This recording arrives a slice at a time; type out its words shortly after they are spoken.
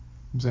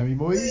Sammy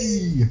boy.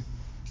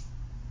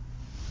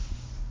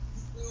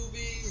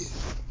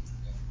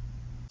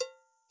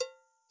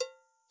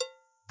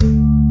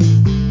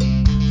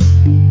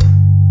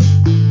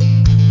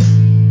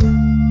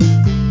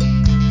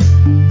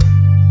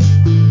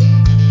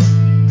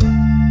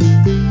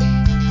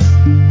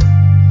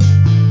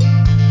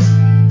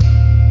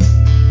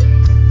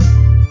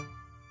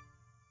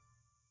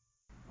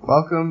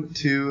 Welcome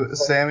to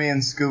Sammy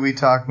and Scooby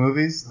Talk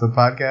Movies, the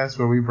podcast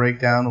where we break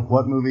down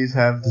what movies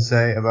have to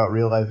say about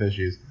real-life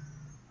issues.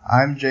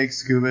 I'm Jake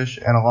Scoobish,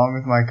 and along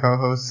with my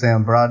co-host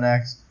Sam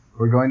Broadnax,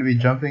 we're going to be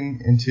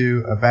jumping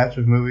into a batch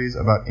of movies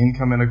about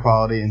income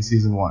inequality in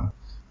Season 1.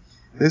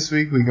 This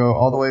week we go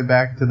all the way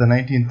back to the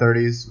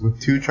 1930s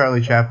with two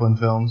Charlie Chaplin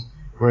films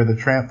where the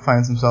tramp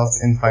finds himself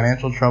in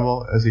financial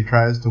trouble as he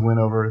tries to win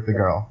over the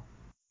girl.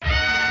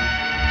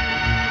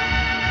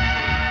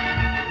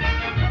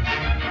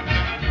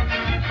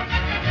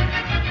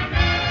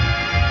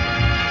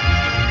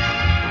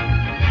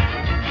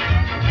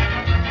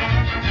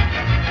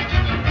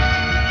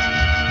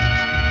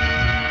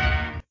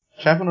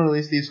 Chaplin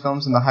released these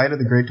films in the height of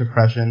the Great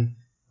Depression,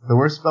 the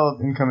worst spell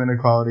of income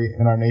inequality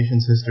in our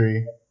nation's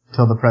history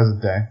till the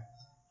present day.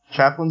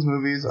 Chaplin's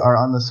movies are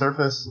on the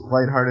surface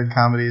lighthearted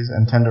comedies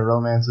and tender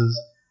romances,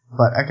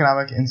 but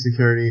economic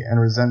insecurity and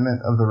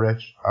resentment of the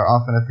rich are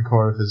often at the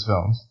core of his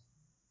films.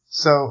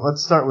 So,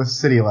 let's start with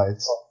City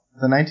Lights.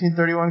 The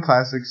 1931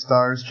 classic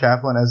stars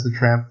Chaplin as the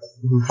tramp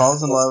who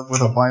falls in love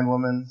with a blind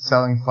woman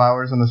selling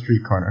flowers on the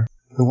street corner.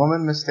 The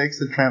woman mistakes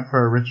the tramp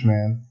for a rich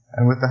man,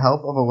 and with the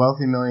help of a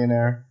wealthy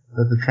millionaire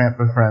that the tramp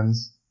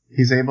befriends,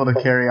 he's able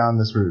to carry on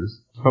this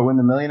ruse. But when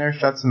the millionaire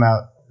shuts him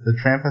out, the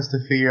tramp has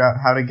to figure out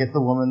how to get the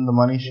woman the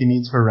money she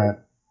needs for rent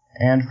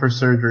and for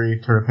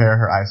surgery to repair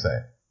her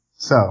eyesight.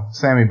 So,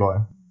 Sammy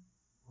boy,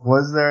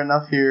 was there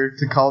enough here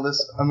to call this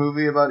a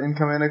movie about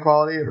income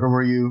inequality, or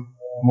were you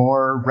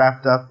more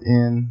wrapped up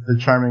in the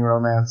charming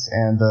romance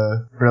and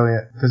the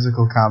brilliant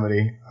physical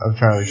comedy of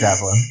Charlie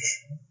Chaplin?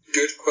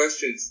 Good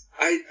questions.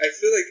 I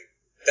feel like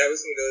that was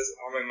something that was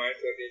on my mind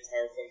throughout the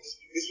entire film.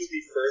 This was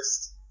the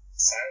first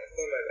silent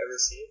film I've ever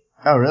seen.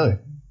 Oh, really?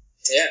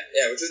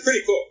 Yeah, which was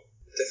pretty cool.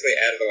 It definitely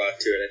added a lot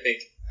to it. I think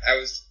I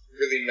was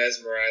really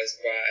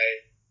mesmerized by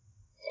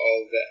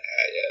all the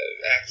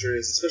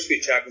actors,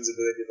 especially Chaplin's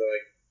ability to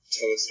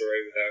tell a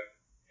story without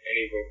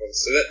any vocals.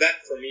 So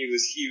that for me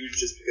was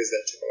huge, just because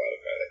that took a lot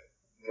of my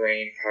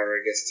brain power,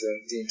 I guess,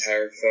 through the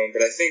entire film.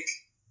 But I think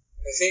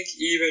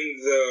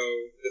even though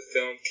the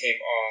film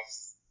came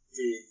off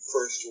the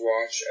first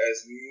watch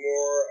as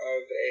more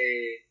of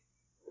a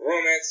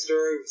romance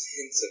story with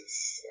hints of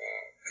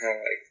kind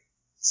of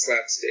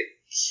slapstick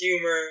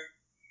humor,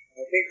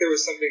 I think there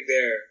was something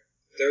there.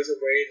 There was a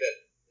way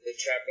that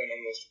Chaplin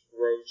almost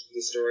wrote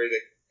the story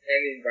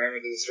and the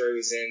environment that the story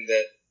was in,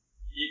 that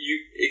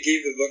it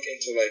gave the look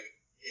into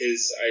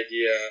his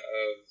idea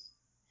of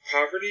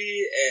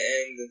poverty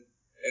and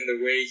the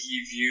way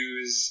he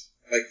views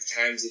the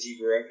times that he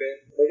grew up in.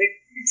 I think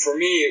for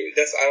me, I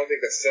don't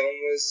think the film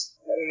was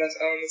had enough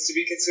elements to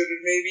be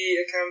considered maybe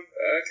a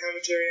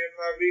commentary on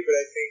poverty, but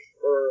I think,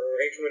 or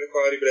income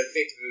inequality, but I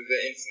think the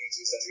influence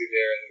was definitely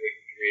there in the way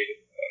he created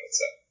the film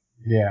itself.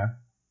 Yeah.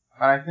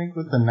 I think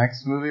with the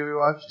next movie we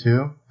watched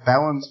too, that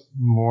one's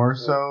more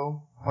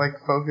so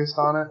focused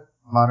on it,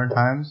 Modern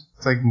Times.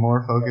 It's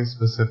more focused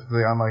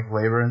specifically on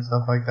labor and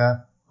stuff like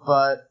that.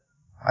 But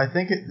I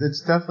think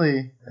it's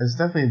definitely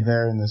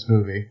there in this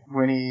movie.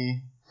 When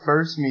he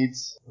first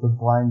meets the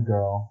blind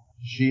girl,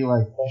 she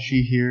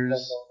hears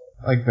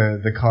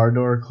the car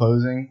door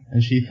closing,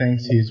 and she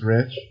thinks he's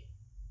rich,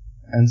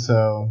 and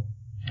so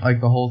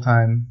the whole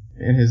time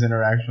in his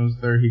interactions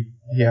with her,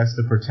 he has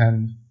to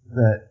pretend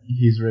that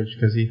he's rich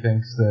because he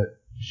thinks that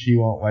she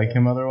won't like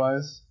him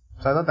otherwise.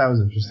 So I thought that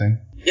was interesting.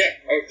 Yeah,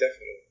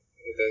 definitely.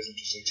 I thought that was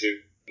interesting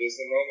too. There's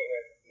the moment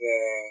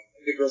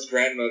when the girl's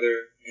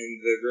grandmother and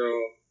the girl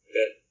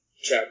that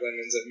Chaplin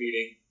ends up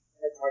meeting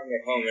are talking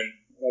at home, and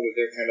that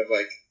they're kind of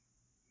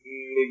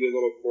maybe a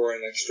little poor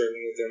and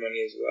struggling with their money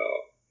as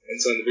well.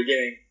 And so in the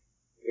beginning,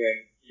 when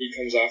he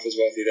comes off as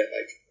wealthy, that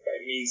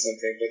might mean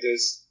something. But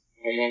there's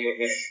a moment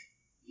when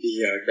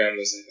the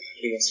grandma's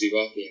he must be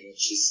wealthy, and then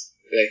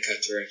they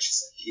cut to her and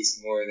she's he's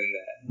more than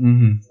that.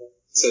 Mm-hmm.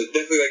 So it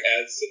definitely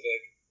adds to the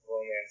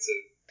romance of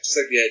just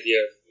the idea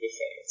of the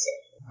film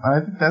itself. I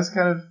think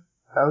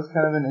that was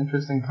kind of an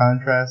interesting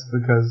contrast,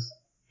 because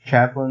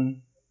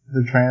Chaplin,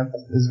 the tramp,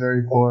 is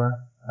very poor,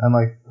 and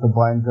the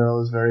blind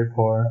girl is very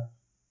poor,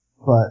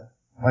 but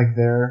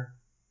their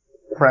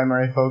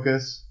primary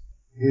focus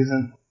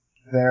isn't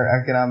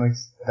their economic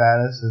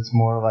status, it's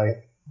more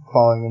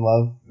falling in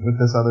love with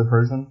this other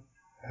person.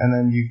 And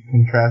then you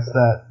contrast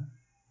that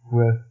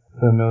with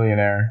the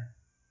millionaire,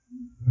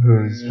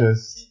 who's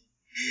just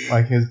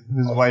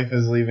his wife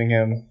is leaving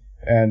him,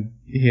 and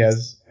he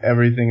has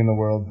everything in the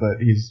world, but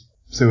he's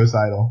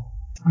suicidal.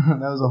 That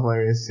was a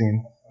hilarious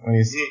scene when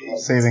he's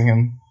saving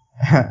him,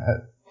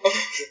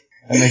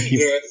 and they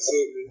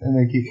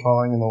keep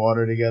falling in the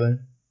water together.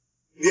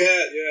 Yeah.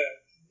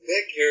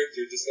 That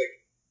character just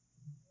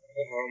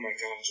oh my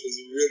gosh, was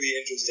really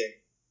interesting.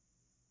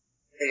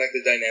 and like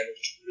the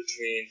dynamic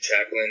between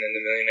Chaplin and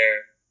the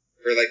millionaire,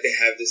 where like they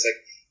have this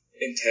like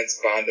intense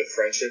bond of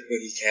friendship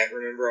when he can't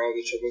remember all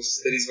the troubles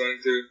that he's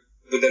going through,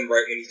 but then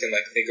right when he can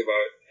like think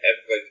about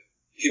like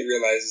he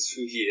realizes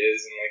who he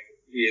is and like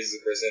who he is as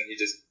a person,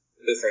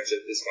 the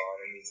friendship is gone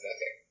and means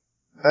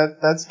nothing.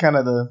 That's kind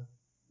of the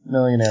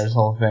millionaire's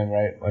whole thing,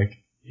 right?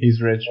 Like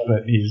he's rich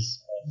but he's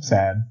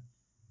sad.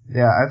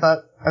 Yeah, I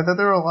thought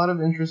there were a lot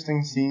of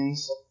interesting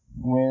scenes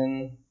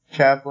when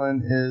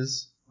Chaplin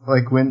is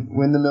like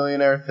when the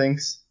millionaire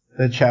thinks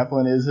that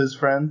Chaplin is his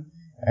friend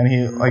and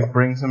he like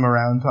brings him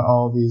around to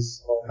all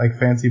these like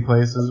fancy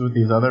places with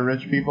these other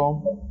rich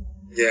people.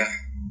 Yeah.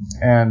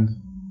 And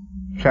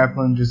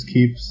Chaplin just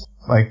keeps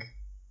like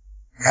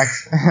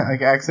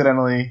like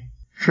accidentally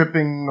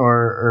tripping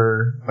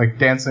or like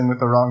dancing with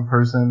the wrong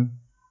person.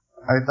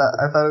 I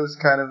thought it was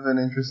kind of an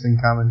interesting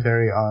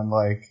commentary on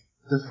like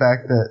the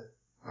fact that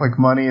like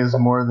money is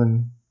more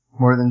than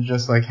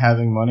just like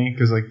having money,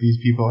 because like these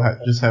people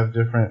just have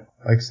different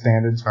like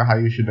standards for how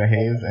you should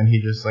behave, and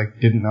he just like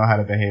didn't know how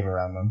to behave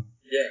around them.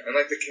 Yeah, and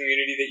like the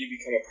community that you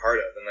become a part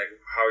of, and like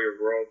how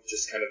your world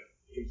just kind of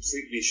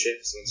completely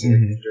shifts once you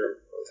enter a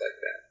world like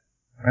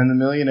that. And the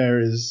millionaire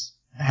is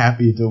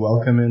happy to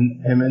welcome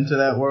him into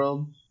that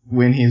world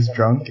when he's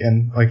drunk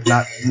and like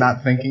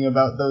not thinking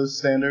about those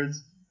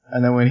standards,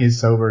 and then when he's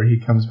sober he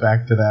comes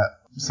back to that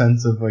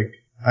sense of like,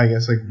 I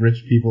guess like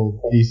rich people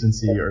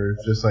decency, or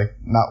just like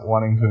not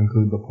wanting to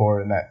include the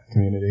poor in that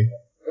community.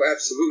 Oh,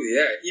 absolutely,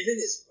 yeah. Even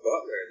his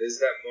butler, there's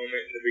that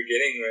moment in the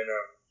beginning when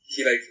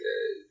he like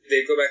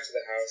they go back to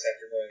the house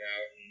after going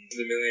out,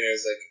 and the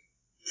millionaire's like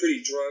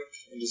pretty drunk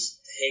and just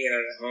hanging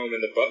out at home,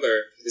 and the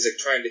butler is like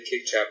trying to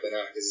kick Chaplin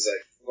out because he's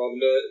like, while the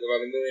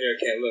millionaire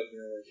can't look,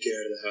 like, get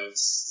out of the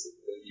house,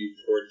 you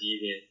poor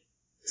deviant.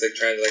 It's like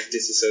trying to like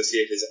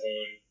disassociate his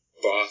own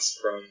boss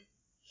from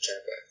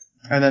Chaplin.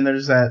 And then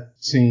there's that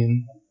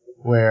scene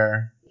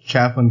where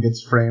Chaplin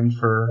gets framed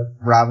for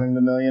robbing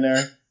the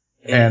millionaire,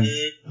 and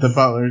the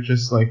butler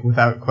just like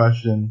without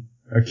question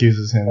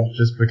accuses him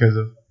just because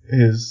of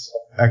his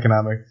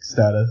economic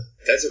status.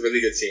 That's a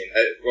really good scene.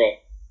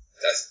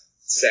 That's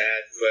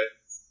sad, but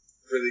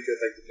really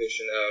good like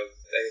depiction of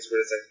I guess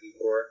what it's like to be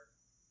poor.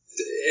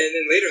 And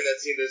then later in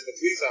that scene, there's the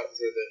police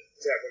officer that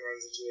Chaplin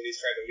runs into when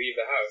he's trying to leave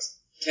the house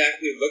to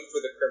actually look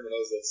for the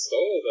criminals that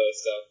stole the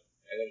stuff.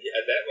 And then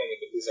at that moment,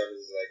 the police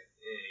officer is like,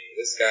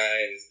 this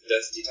guy in his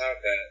dusty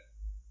top hat,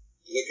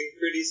 looking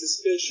pretty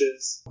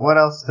suspicious. What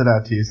else stood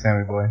out to you,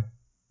 Sammy boy?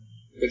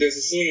 But there's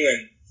a scene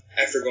when,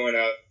 after going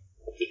out,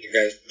 the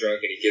guy's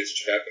drunk and he gives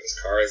Chaplin his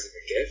car as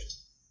like a gift.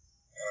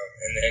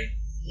 And then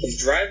he's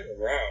driving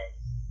around.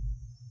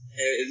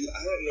 And I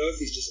don't know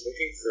if he's just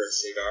looking for a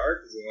cigar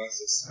because he wants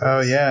to smoke.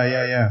 Oh, yeah.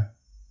 Yeah,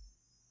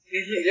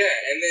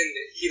 and then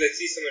he like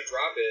sees someone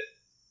drop it,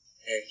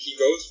 and he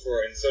goes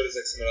for it, and so does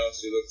like someone else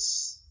who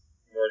looks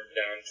more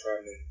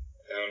downtrodden and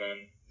down on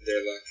their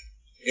luck.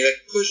 And he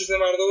like pushes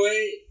them out of the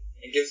way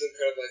and gives them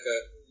kind of like a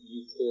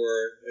he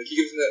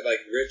gives them that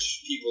like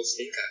rich people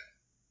stink eye.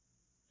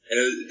 And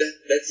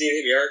that scene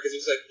hit me hard because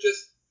it was like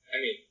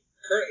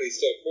currently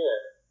still poor,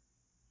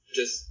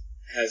 just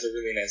has a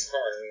really nice car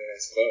and really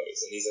nice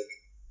clothes, and he's like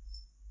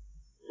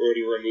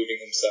already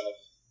removing himself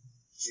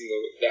from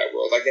that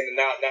world, like, and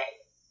not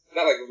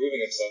like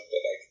removing himself, but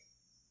like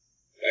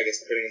I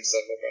guess putting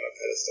himself up on a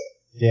pedestal.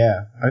 Yeah,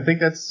 I think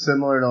that's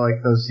similar to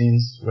like those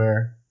scenes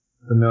where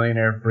the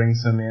millionaire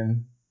brings him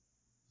in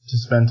to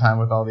spend time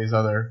with all these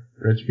other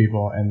rich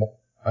people, and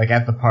like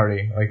at the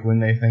party, like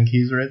when they think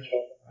he's rich,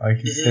 like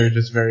they're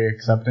just very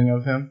accepting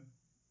of him.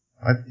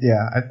 I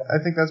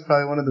think that's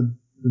probably one of the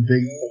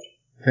big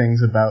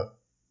things about,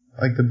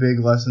 like the big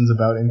lessons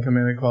about income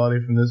inequality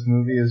from this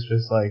movie is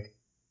just like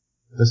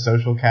the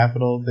social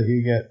capital that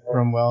you get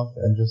from wealth,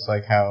 and just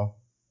like how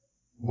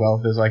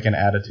wealth is like an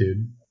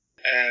attitude.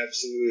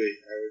 Absolutely,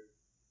 I would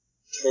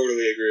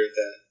totally agree with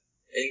that.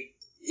 And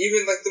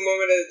even like the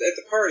moment at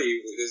the party,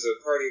 there's a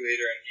party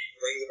later, and he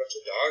brings a bunch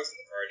of dogs in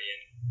the party,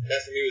 and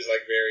that for me was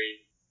like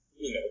very,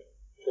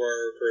 poor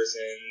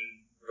person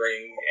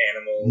bringing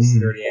animals,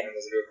 dirty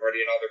animals into a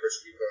party, and all the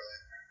rich people are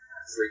like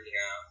freaking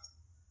out.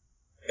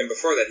 And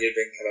before that, he had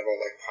been kind of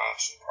all like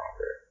posh and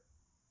proper,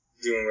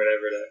 doing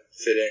whatever to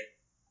fit in.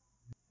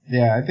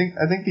 Yeah, I think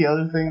the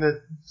other thing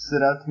that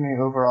stood out to me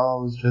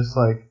overall was just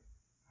like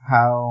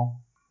how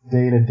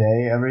day to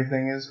day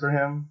everything is for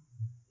him.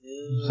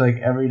 Just like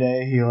every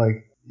day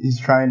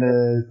he's trying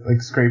to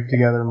like scrape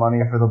together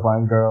money for the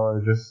blind girl,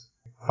 or just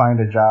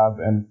find a job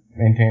and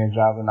maintain a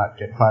job and not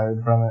get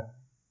fired from it.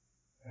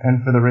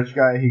 And for the rich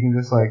guy, he can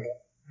just like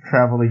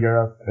travel to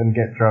Europe and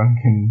get drunk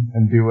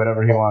and do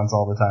whatever he wants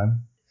all the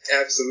time.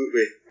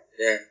 Absolutely,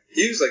 yeah.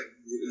 He was like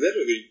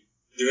literally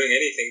doing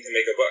anything to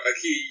make a buck.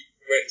 Like he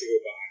went to go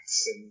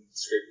box and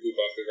scrape poop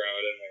off the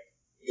ground, and like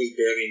was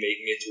barely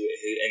making it to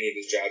any of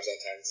his jobs on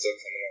time, and still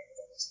coming up with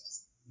almost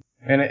nothing.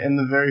 And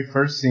in the very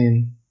first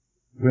scene,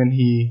 when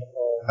he's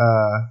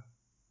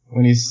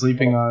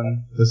sleeping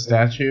on the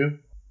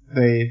statue,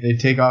 they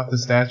take off the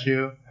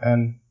statue,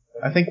 and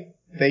I think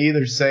they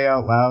either say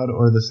out loud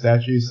or the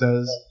statue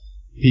says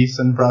peace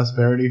and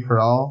prosperity for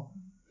all.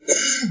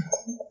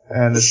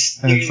 and it's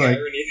like,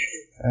 irony.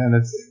 and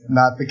it's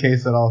not the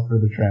case at all for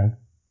the tramp.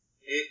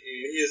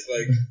 He is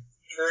like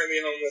currently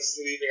homeless,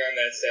 sleeping on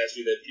that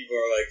statue that people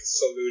are like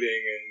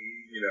saluting and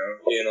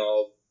being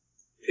all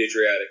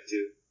patriotic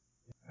too.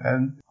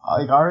 And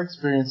like our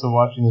experience of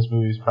watching this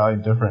movie is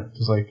probably different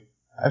because like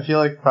I feel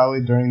like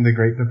probably during the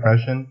Great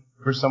Depression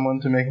for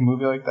someone to make a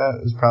movie like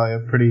that is probably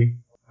a pretty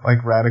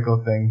like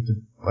radical thing to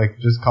like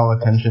just call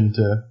attention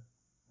to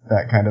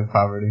that kind of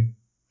poverty.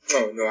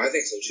 Oh no, I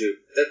think so too.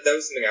 That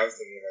was something I was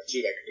thinking about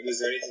too. Like,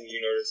 was there anything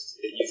you noticed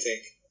that you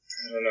think,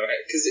 I don't know,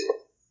 because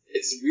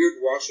it's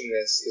weird watching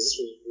this because this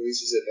was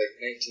released at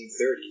like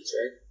 1930s,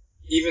 right?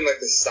 Even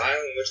like the style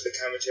in which the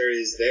commentary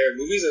is there.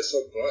 Movies are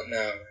so blunt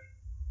now.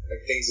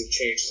 Like things have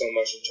changed so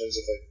much in terms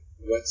of like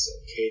what's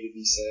okay to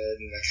be said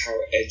and like how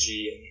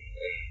edgy and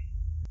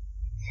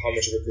how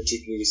much of a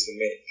critique movies can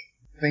make.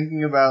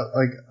 Thinking about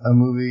like a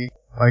movie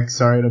like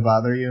Sorry to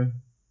Bother You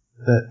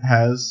that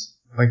has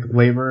like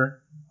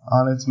labor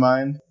on its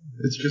mind,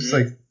 it's just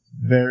like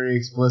very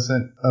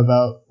explicit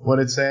about what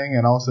it's saying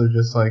and also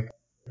just like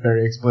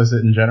very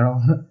explicit in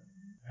general.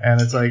 And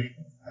it's like,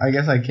 I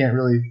guess I can't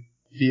really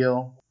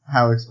feel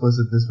how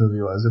explicit this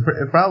movie was.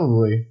 It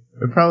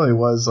probably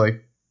was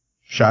like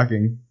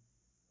shocking,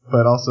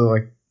 but also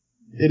like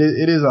it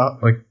is a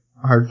like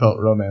heartfelt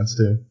romance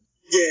too.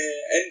 Yeah,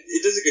 and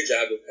it does a good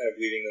job of kind of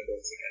weaving them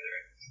both together.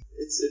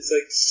 It's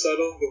like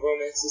subtle. The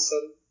romance is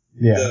subtle.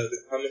 Yeah.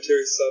 The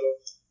commentary is subtle.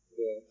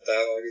 The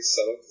dialogue is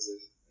subtle because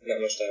there's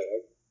not much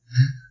dialogue.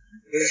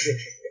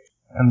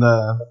 And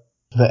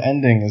the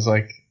ending is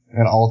like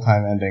an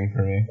all-time ending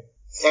for me.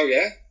 Oh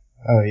yeah.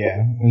 Oh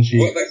yeah. When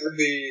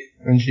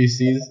she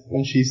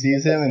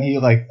sees him and he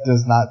like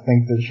does not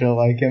think that she'll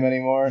like him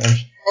anymore,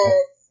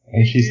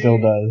 and she still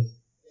does.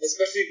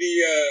 Especially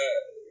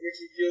when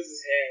she feels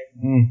his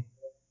hand.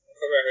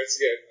 Oh my heart's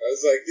good. I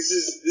was like, this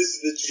is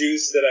the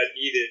juice that I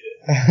needed.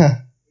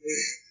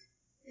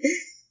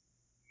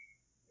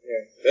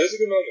 Yeah, that was a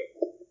good moment.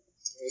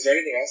 Was there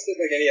anything else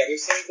any other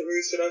scenes that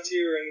really stood out to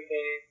you or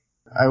anything?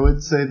 I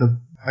would say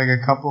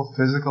a couple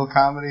physical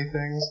comedy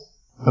things.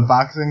 The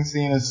boxing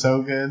scene is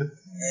so good.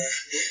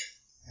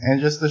 And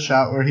just the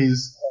shot where he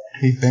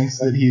thinks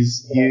that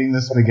he's eating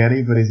the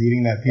spaghetti, but he's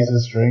eating that piece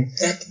of string.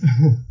 That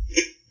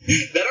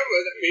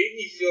made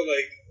me feel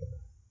like,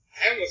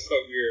 I almost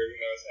felt weird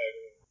when I was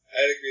having it.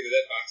 I'd agree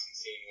that boxing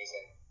scene was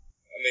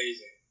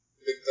amazing.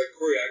 The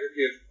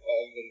choreography of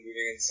all of them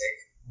moving in sync.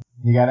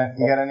 You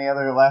got any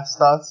other last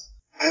thoughts?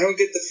 I don't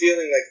get the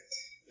feeling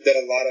that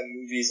a lot of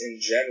movies in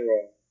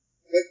general,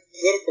 like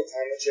political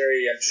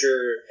commentary, I'm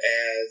sure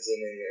ads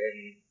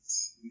and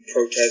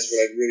protests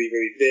were really,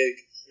 really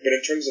big. But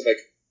in terms of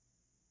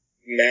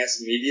mass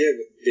media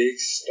with big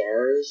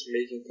stars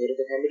making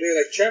political commentary,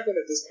 like Chaplin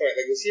at this point,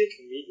 was he a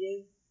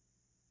comedian?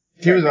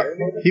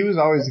 He was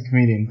always a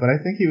comedian, but I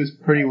think he was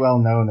pretty well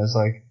known as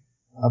a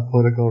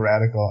political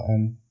radical,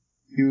 and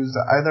he was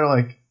either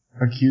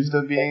accused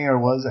of being or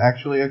was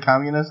actually a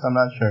communist. I'm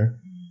not sure.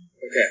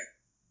 Okay,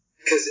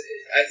 because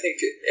I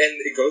think, and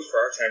it goes for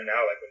our time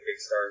now, when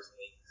big stars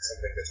make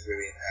something that's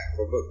really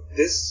impactful. But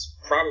this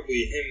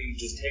probably him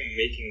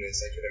making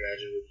this, I could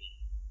imagine would be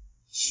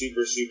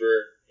super,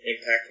 super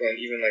impactful, and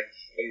even the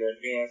more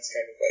nuanced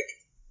kind of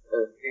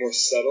or more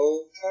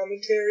subtle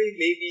commentary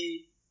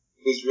maybe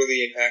was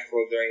really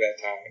impactful during that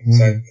time. Mm-hmm.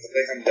 So I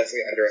think I'm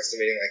definitely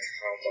underestimating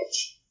how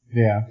much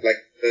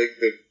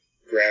the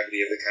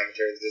gravity of the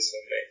commentary that this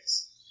one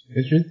makes.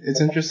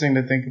 It's interesting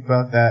to think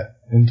about that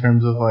in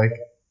terms of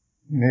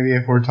maybe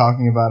if we're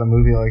talking about a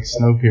movie like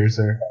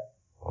Snowpiercer,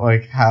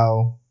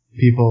 how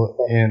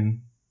people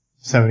in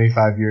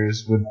 75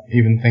 years would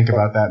even think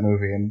about that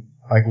movie, and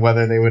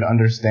whether they would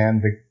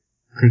understand the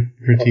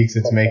critiques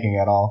it's making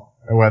at all,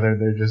 or whether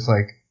they're just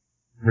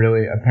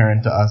really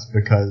apparent to us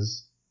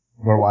because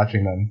we're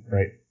watching them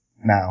right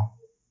now.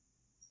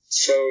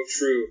 So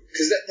true,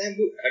 because that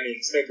movie,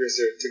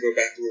 Snowpiercer, to go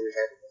back to what we were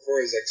talking about before,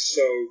 is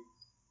so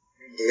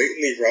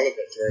blatantly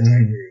relevant to our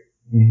time period.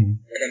 Mm-hmm.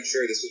 And I'm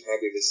sure this was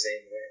probably the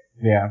same way.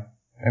 Yeah,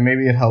 and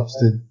maybe it helps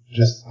to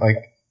just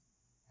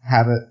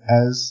have it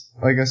as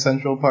a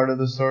central part of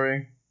the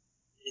story,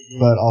 mm-hmm.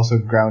 but also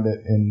ground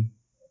it in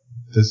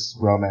this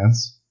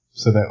romance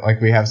so that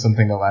we have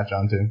something to latch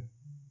onto.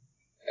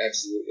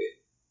 Absolutely,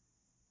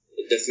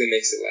 it definitely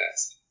makes it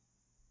last.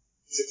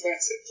 It's a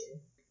classic.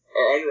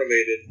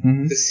 Unrelated,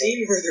 mm-hmm. The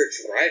scene where they're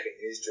driving,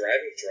 he's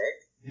driving drunk.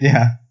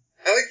 Yeah.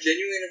 I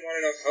genuinely want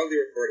to know how they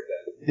recorded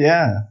that.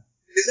 Yeah.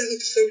 Because that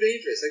looks so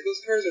dangerous.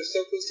 Those cars are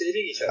so close to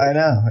hitting each other. I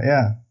know,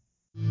 yeah.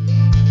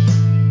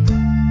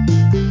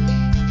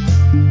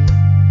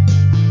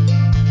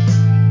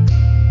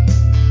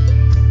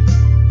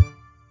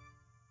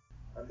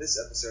 On this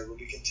episode, we'll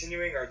be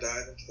continuing our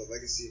dive into the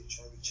legacy of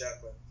Charlie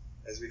Chaplin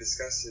as we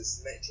discuss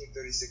his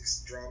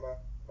 1936 drama,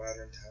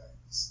 Modern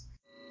Times.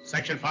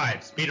 Section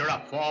 5, speed her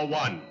up,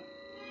 4-1.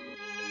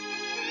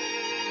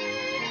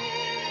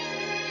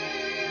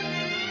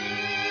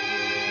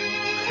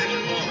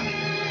 Attention foreman.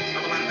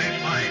 Trouble on bench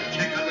 5.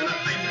 Check on the nut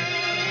tightener.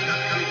 Nut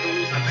coming through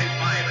loose on bench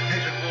 5.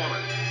 Attention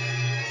foreman.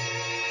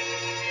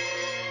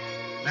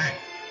 Back.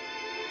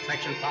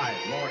 Section 5,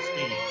 more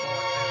speed. 4.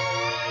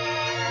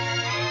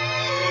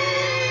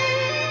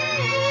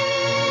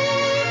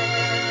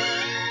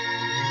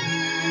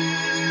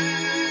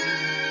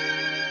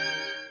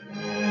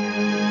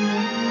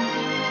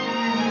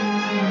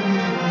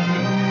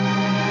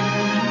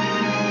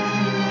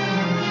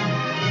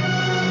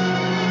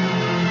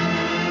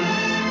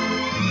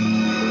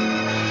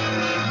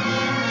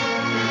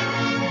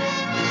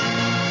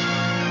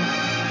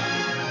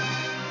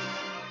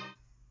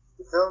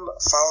 The film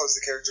follows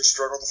the character's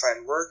struggle to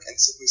find work and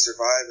simply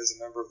survive as a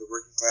member of the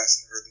working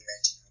class in the early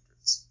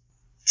 1900s.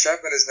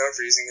 Chaplin is known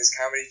for using his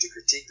comedy to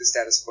critique the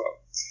status quo.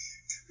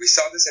 We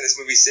saw this in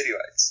his movie City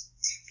Lights.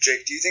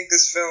 Jake, do you think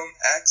this film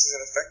acts as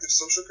an effective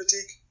social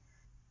critique?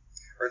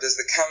 Or does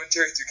the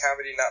commentary through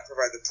comedy not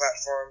provide the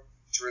platform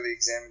to really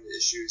examine the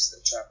issues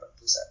that Chaplin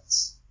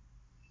presents?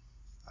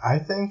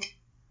 I think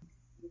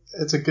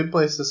it's a good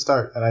place to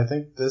start, and I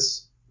think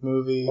this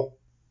movie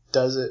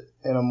does it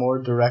in a more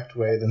direct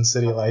way than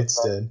City Lights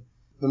did.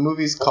 The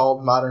movie's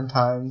called Modern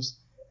Times,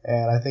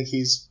 and I think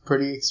he's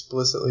pretty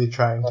explicitly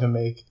trying to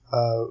make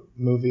a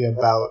movie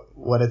about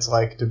what it's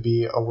like to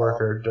be a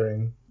worker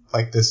during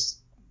like this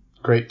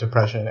Great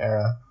Depression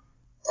era.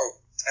 Oh,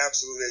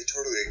 absolutely, I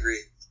totally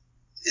agree.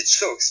 It's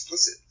so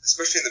explicit,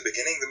 especially in the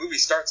beginning. The movie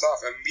starts off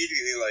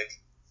immediately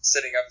like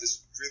setting up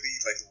this really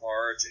like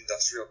large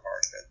industrial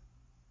park that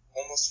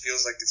almost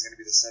feels like it's going to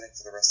be the setting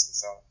for the rest of the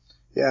film.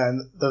 Yeah,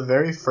 and the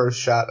very first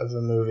shot of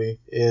the movie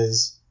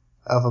is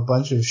of a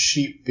bunch of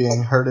sheep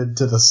being herded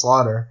to the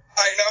slaughter.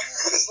 I know.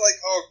 I was like,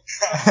 oh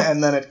god.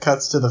 And then it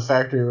cuts to the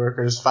factory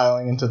workers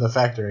filing into the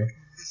factory.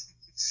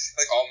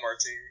 Like all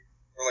marching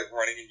or like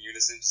running in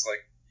unison, just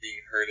like being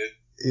herded.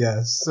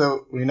 Yeah,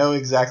 so we know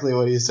exactly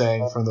what he's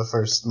saying from the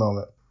first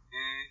moment.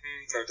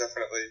 Mm-hmm. No,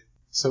 definitely.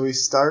 So we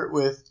start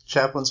with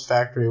Chaplin's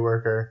factory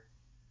worker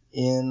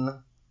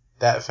in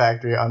that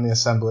factory on the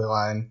assembly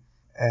line,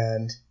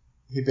 and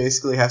he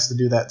basically has to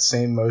do that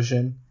same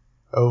motion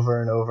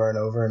over and over and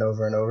over and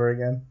over and over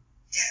again.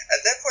 Yeah,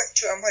 at that point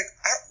too, I'm like,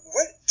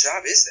 what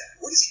job is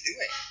that? What is he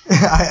doing?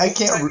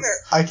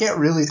 I can't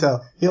really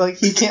tell.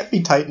 He can't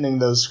be tightening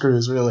those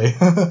screws really. Yeah,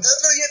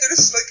 they're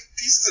just like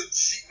pieces of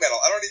sheet metal.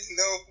 I don't even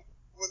know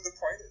what the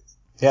point is.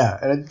 Yeah,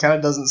 and it kind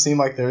of doesn't seem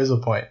like there is a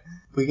point.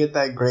 We get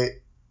that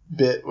great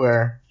bit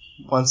where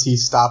once he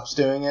stops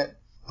doing it,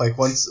 like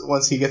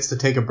once he gets to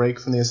take a break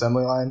from the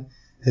assembly line,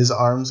 his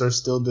arms are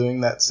still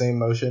doing that same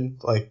motion,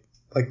 like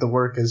the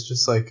work has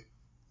just like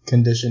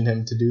conditioned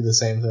him to do the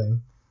same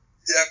thing.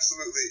 Yeah,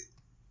 absolutely.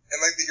 And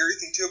like the eerie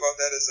thing too about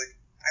that is like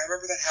I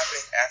remember that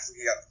happening after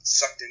he got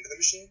sucked into the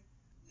machine.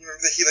 You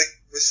remember that he like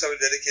was so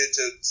dedicated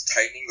to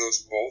tightening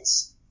those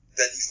bolts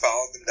that he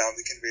followed them down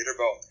the conveyor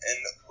belt, and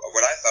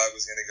what I thought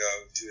was gonna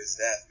go to his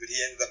death, but he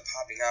ended up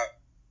popping out.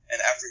 And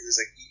after he was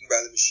like eaten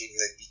by the machine, he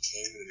like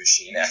became the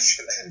machine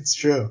after that. It's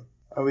true.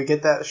 And we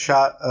get that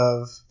shot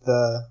of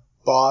the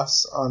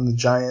boss on the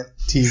giant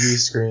TV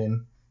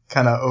screen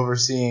kind of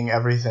overseeing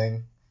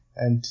everything,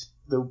 and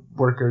the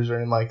workers are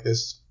in like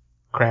this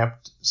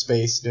cramped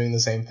space doing the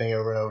same thing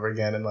over and over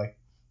again, and like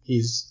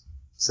he's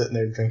sitting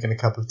there drinking a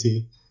cup of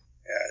tea.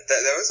 Yeah,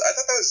 that was. I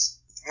thought that was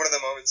one of the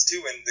moments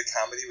too when the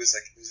comedy was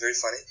like, it was very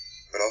funny,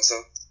 but also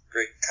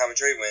great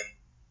commentary when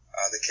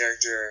the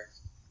character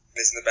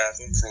is in the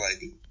bathroom for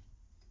like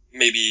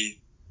maybe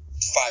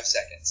 5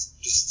 seconds,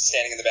 just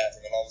standing in the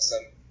bathroom, and all of a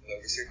sudden the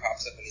overseer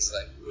pops up and he's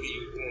like, "What are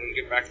you doing?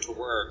 Get back to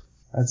work."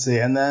 Let's see,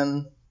 and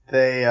then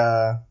they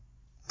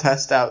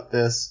test out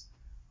this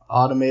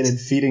automated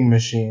feeding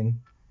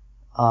machine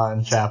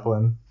on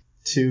Chaplin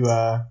to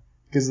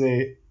because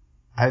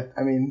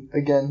I mean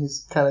again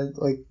he's kind of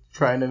like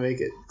trying to make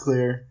it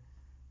clear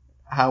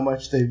how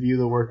much they view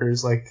the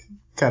workers like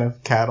kind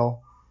of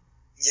cattle.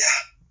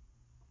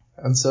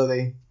 Yeah. And so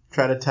they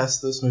try to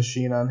test this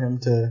machine on him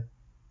to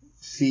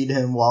feed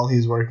him while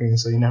he's working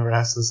so he never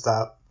has to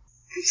stop.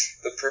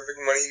 The perfect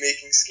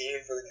money-making scheme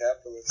for the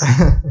capitalists.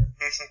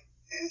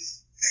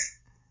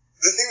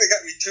 The thing that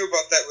got me too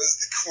about that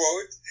was the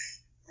quote.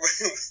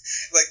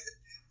 Like,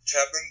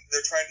 Chaplin,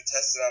 they're trying to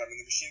test it on him,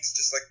 and the machine's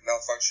just like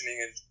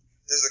malfunctioning, and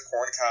there's a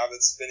corn cob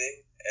that's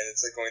spinning, and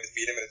it's like going to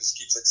feed him, and it just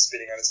keeps like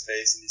spinning on his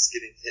face, and he's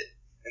getting hit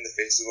in the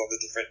face with all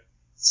the different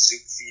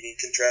soup feeding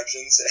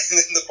contraptions, and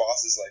then the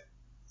boss is like,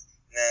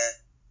 "Nah,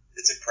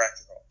 it's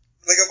impractical."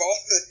 Like, of all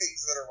the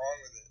things that are wrong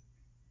with it,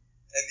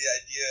 and the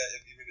idea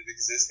of even it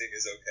existing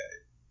is okay,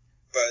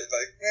 but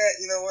like,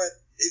 you know what?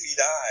 If he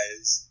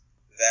dies,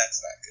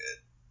 that's not good.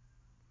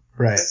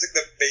 Right. That's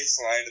like the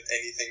baseline of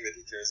anything that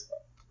he cares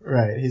about.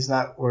 Right. He's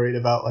not worried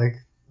about like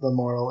the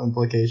moral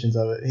implications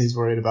of it. He's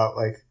worried about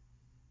like,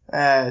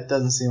 it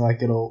doesn't seem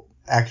like it'll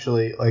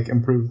actually like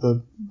improve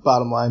the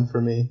bottom line for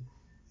me.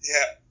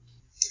 Yeah.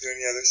 Are there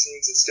any other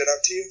scenes that stood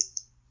out to you?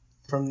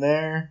 From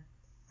there,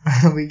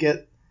 we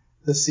get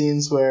the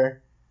scenes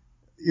where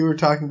you were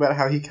talking about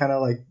how he kind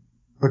of like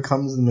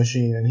becomes the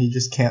machine and he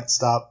just can't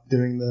stop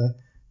doing the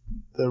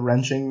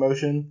wrenching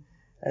motion,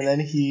 and then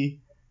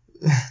he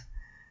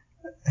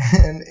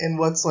and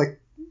what's like,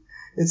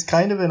 it's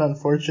kind of an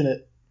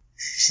unfortunate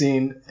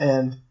scene,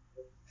 and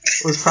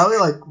was probably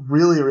like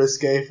really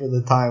risque for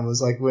the time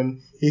was like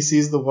when he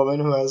sees the woman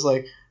who has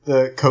like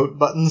the coat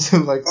buttons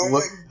who like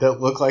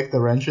look like the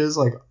wrenches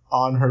like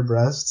on her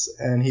breasts,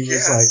 and he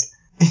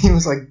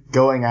was like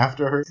going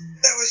after her.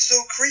 That was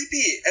so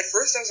creepy. At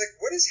first I was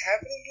like, what is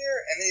happening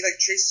here? And then he like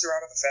chases her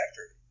out of the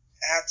factory.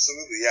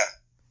 Absolutely, yeah.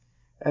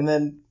 And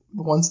then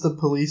once the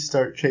police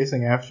start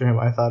chasing after him,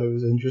 I thought it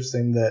was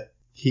interesting that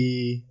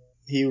he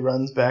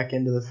runs back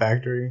into the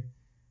factory,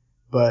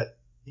 but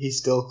he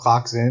still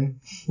clocks in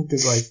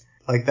because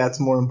like that's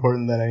more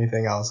important than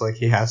anything else. Like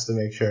he has to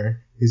make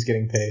sure he's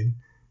getting paid.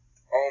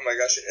 Oh my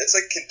gosh, it's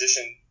like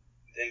conditioned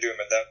into him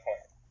at that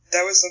point.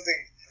 That was something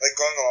like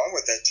going along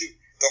with that too.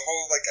 The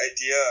whole like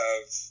idea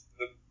of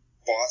the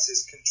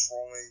bosses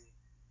controlling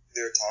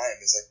their time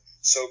is like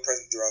so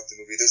present throughout the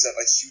movie. There's that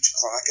like huge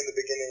clock in the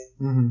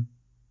beginning,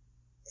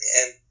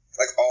 and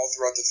like all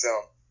throughout the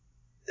film.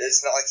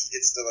 It's not like he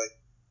gets to like.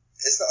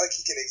 It's not like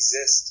he can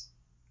exist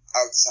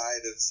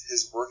outside of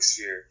his work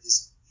sphere.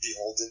 He's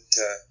beholden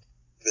to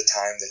the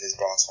time that his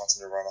boss wants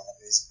him to run on.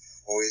 He's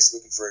always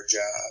looking for a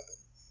job,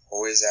 and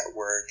always at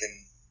work, and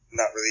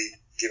not really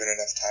given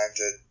enough time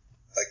to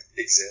like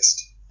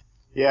exist.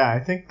 Yeah, I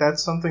think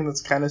that's something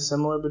that's kind of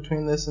similar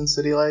between this and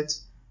City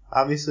Lights.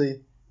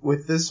 Obviously,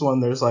 with this one,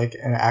 there's like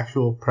an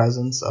actual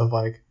presence of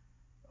like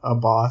a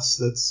boss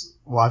that's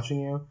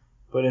watching you.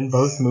 But in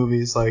both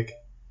movies, like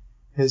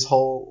his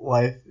whole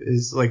life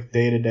is like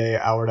day to day,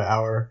 hour to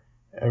hour.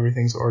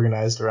 Everything's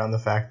organized around the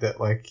fact that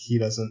like he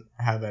doesn't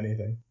have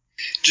anything.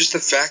 Just the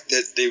fact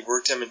that they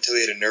worked him until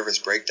he had a nervous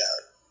breakdown.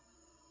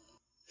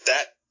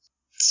 That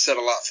said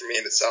a lot for me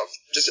in itself.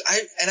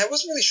 I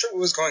wasn't really sure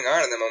what was going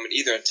on in that moment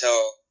either until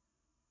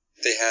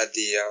they had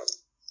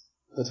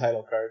the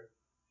title card.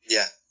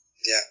 Yeah.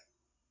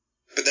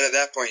 But then at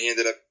that point, he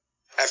ended up.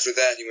 After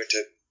that, he went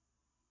to.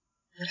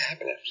 What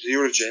happened after? Did he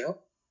go to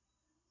jail?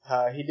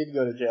 He did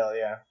go to jail,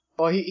 yeah.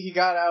 Well, he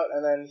got out,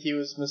 and then he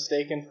was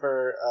mistaken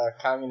for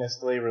a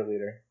communist labor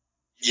leader.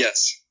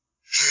 Yes.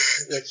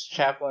 Which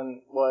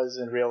Chaplin was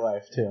in real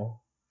life, too.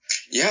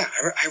 Yeah,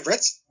 I read.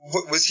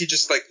 Was he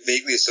just like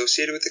vaguely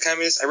associated with the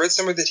communists? I read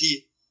somewhere that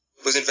he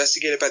was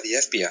investigated by the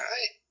FBI.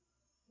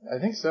 I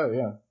think so,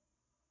 yeah.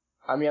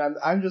 I mean,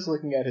 I'm just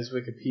looking at his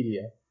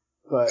Wikipedia,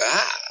 but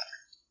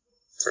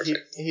perfect.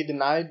 He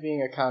denied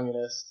being a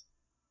communist,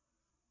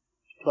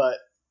 but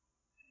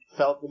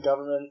felt the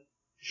government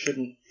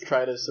shouldn't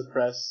try to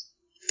suppress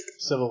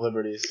civil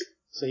liberties.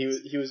 So he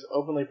was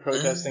openly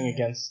protesting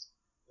against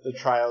the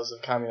trials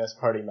of Communist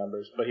Party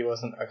members, but he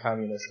wasn't a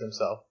communist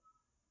himself.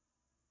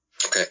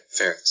 Okay,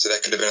 fair. So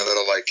that could have been a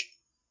little like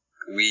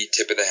wee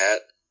tip of the hat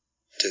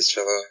to his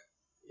fellow.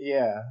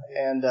 Yeah,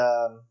 and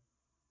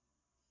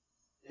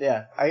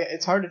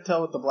it's hard to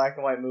tell with the black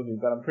and white movie,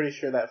 but I'm pretty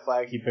sure that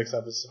flag he picks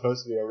up is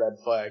supposed to be a red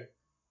flag.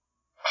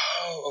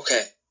 Oh,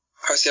 okay.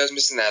 I was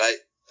missing that.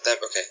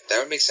 Okay, that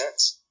would make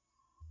sense.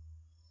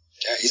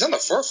 Yeah, he's on the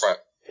forefront.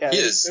 Yeah,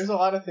 there's a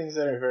lot of things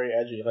that are very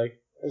edgy.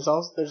 Like there's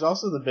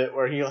also the bit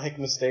where he like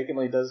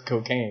mistakenly does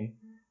cocaine.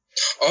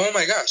 Oh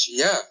my gosh,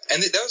 yeah,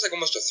 and that was like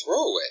almost a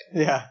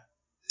throwaway. Yeah,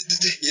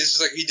 it's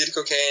just like he did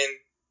cocaine,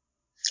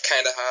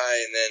 kind of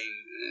high, and then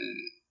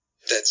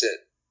that's it.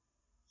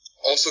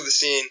 Also, the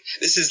scene.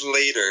 This is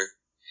later,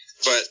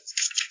 but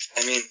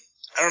I mean,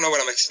 I don't know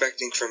what I'm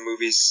expecting from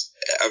movies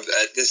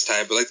at this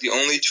time. But like the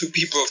only two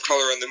people of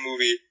color in the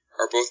movie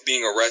are both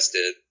being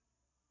arrested.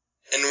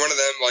 And one of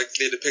them, like,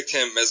 they depict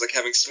him as, like,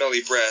 having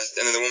smelly breath,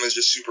 and then the woman's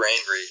just super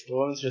angry. The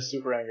woman's just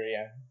super angry,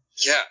 yeah.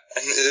 Yeah,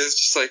 and it was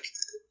just, like,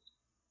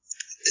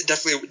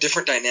 definitely a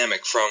different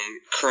dynamic from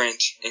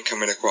current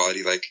income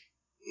inequality. Like,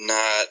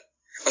 not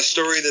a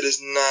story that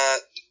is not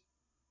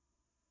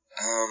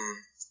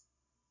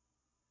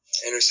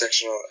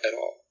intersectional at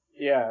all.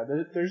 Yeah,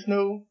 there's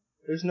no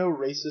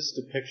racist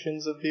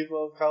depictions of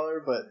people of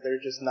color, but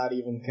they're just not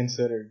even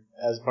considered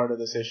as part of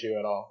this issue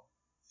at all.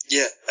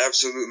 Yeah,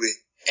 absolutely.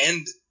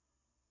 And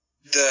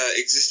the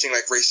existing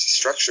like racist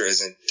structure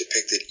isn't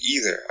depicted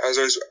either.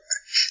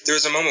 There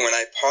was a moment when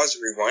I paused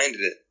and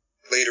rewinded it.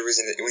 Later,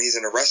 when he's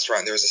in a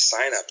restaurant, there was a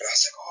sign up, and I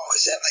was like, "Oh,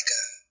 is that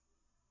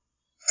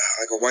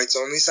like a whites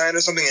only sign or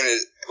something?" And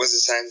it was a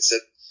sign that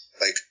said,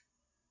 "Like,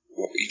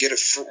 well, you get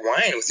a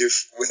wine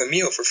with a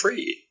meal for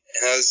free."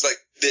 And I was like,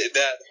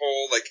 that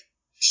whole like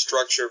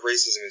structure of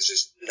racism is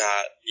just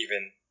not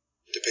even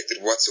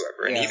depicted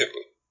whatsoever in either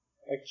movie.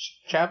 Like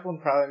Chaplin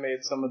probably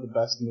made some of the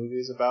best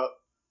movies about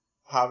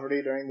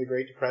poverty during the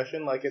Great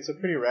Depression. Like, it's a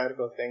pretty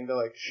radical thing to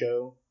like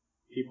show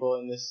people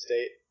in this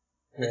state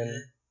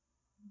when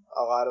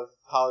a lot of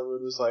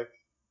Hollywood was like,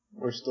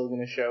 we're still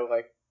going to show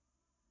like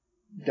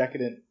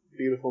decadent,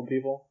 beautiful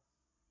people.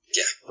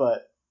 Yeah.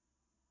 But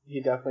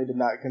he definitely did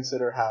not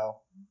consider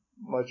how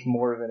much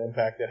more of an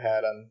impact it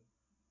had on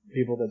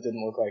people that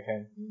didn't look like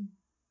him.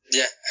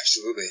 Yeah,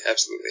 absolutely.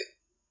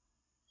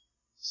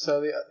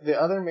 So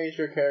the other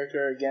major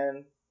character,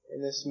 again,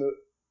 in this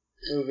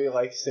movie,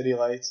 like City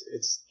Lights,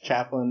 it's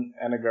Chaplin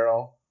and a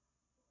girl.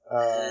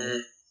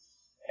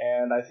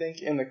 And I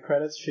think in the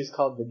credits she's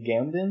called the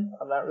Gamden.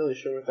 I'm not really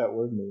sure what that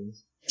word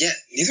means. Yeah,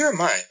 neither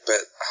am I, but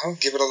I'll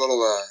give it a little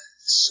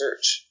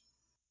search.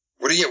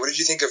 What did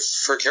you think of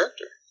her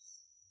character?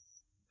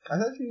 I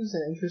thought she was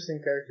an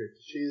interesting character.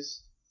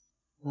 She's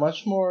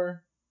much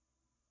more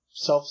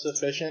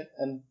self-sufficient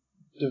and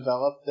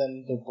developed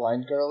than the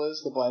blind girl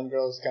is. The blind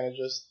girl is kind of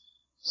just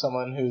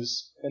someone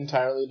who's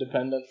entirely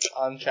dependent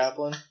on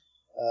Chaplin.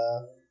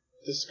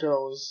 This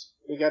girl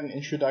we got an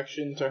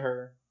introduction to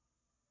her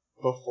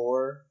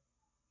before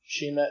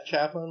she met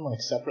Chaplin,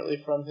 like separately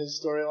from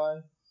his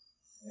storyline,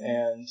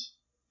 and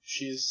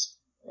she's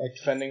like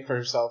fending for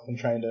herself and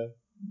trying to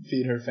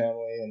feed her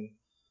family, and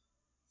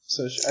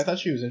so I thought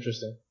she was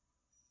interesting.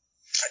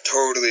 I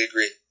totally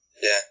agree.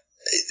 Yeah,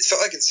 it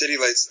felt like in City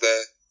Lights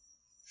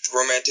the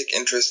romantic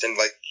interest and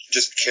like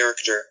just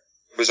character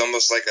was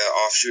almost like an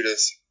offshoot of,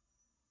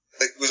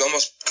 like, was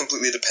almost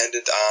completely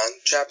dependent on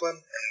Chaplin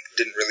and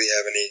didn't really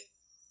have any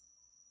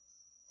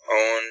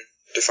own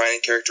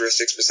defining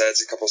characteristics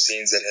besides a couple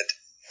scenes that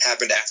had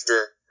happened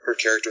after her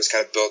character was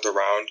kind of built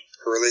around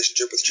her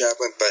relationship with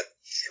Chaplin. But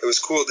it was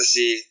cool to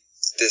see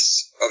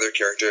this other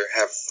character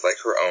have like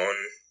her own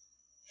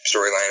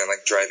storyline and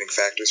like driving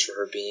factors for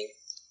her being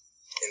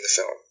in the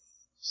film.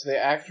 So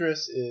the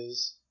actress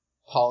is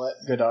Paulette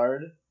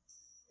Goddard.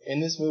 In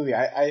this movie,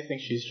 I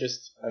think she's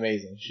just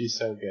amazing. She's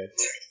so good.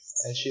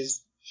 And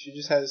she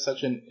just has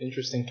such an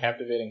interesting,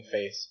 captivating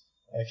face.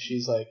 Like,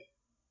 she's like,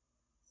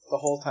 the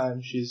whole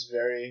time she's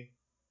very,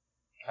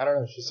 I don't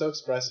know, she's so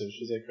expressive.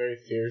 She's like very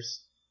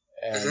fierce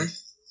and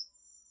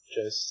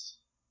just,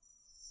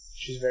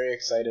 she's very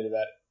excited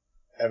about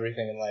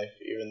everything in life,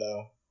 even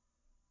though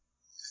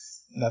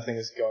nothing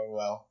is going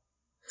well.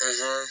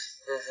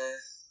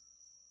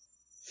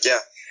 Yeah,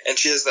 and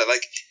she has that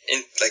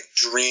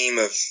dream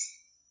of,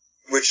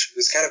 which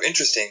was kind of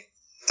interesting,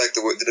 like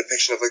the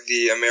depiction of like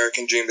the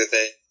American dream that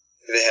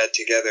they had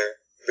together.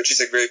 But she's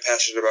like very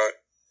passionate about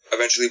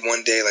eventually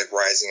one day like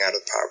rising out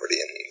of poverty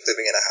and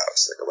living in a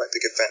house, like a white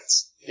picket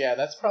fence. Yeah,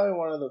 that's probably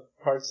one of the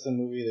parts of the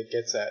movie that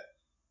gets at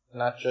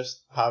not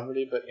just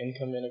poverty but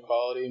income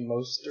inequality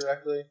most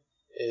directly.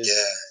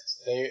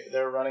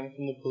 They're running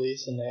from the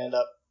police and they end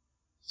up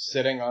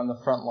sitting on the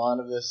front lawn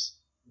of this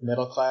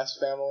middle class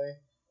family,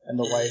 and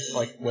the wife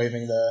like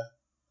waving the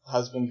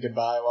husband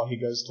goodbye while he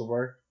goes to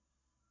work.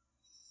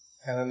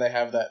 And then they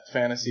have that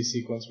fantasy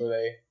sequence where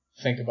they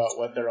think about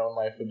what their own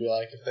life would be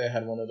like if they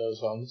had one of those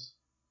homes.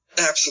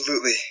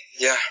 Absolutely,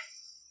 yeah.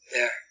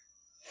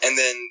 And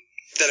then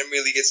that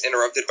immediately gets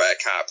interrupted by a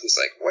cop who's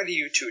like, "What are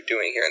you two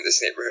doing here in this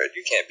neighborhood?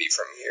 You can't be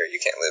from here. You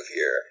can't live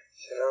here."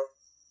 You know.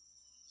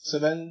 So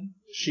then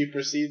she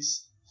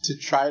proceeds to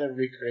try to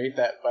recreate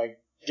that by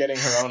getting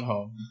her own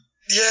home.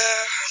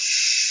 Yeah.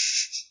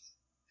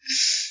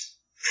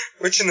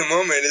 Which in the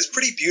moment is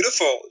pretty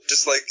beautiful.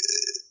 Just like,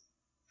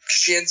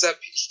 she ends up,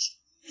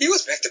 he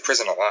goes back to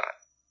prison a lot.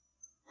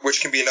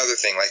 Which can be another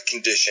thing, like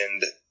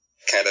conditioned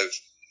kind of,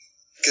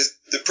 because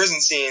the prison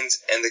scenes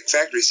and the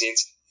factory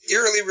scenes,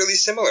 eerily really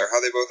similar,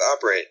 how they both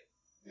operate.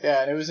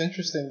 Yeah, and it was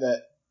interesting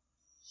that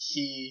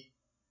he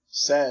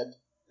said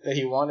that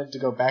he wanted to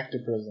go back to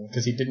prison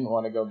because he didn't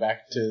want to go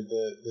back to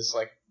this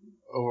like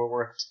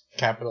overworked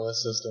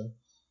capitalist system.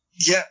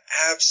 Yeah,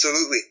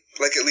 absolutely.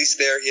 Like, at least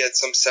there he had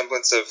some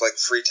semblance of like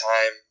free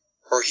time,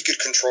 or he could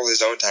control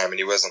his own time, and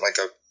he wasn't like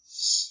a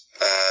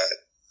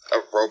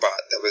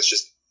robot that was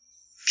just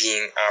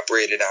being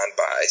operated on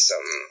by some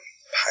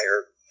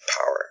higher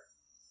power.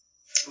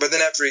 But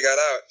then after he got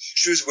out,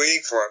 she was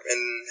waiting for him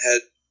and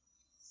had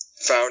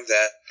found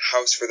that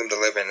house for them to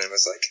live in and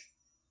was like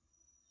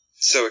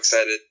so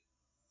excited.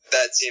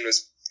 That scene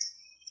was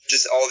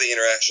just, all the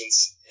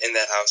interactions in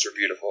that house were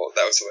beautiful.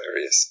 That was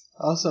hilarious.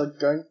 Also,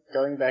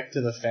 going back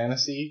to the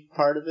fantasy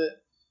part of it,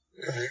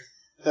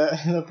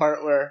 the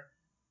part where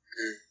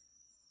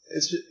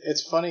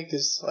it's funny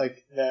because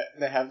like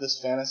they have this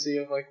fantasy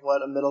of like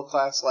what a middle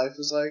class life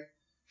is like,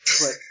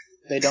 but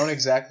they don't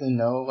exactly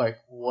know like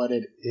what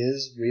it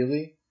is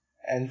really,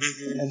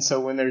 and so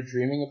when they're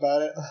dreaming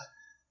about it,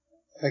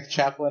 like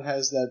Chaplin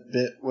has that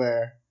bit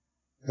where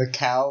the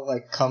cow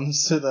like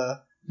comes to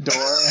the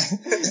door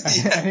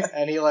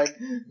and he like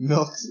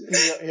milks,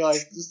 he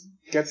like just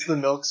gets the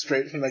milk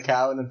straight from the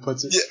cow and then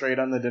puts it straight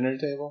on the dinner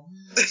table.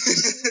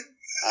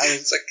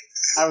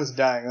 I was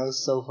dying. That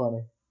was so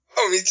funny.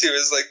 Oh, me too.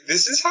 It's like,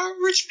 this is how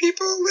rich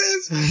people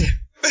live?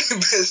 But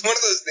it's one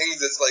of those things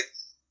that's like,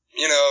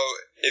 you know,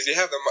 if you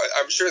have the money,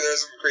 I'm sure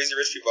there's some crazy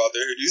rich people out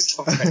there who do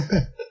stuff like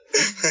that.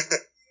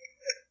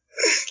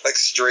 Like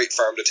straight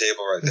farm to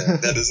table right there.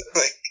 That is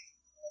like...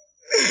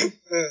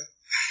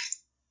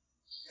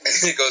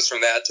 And it goes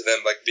from that to them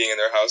like being in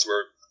their house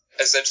where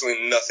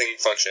essentially nothing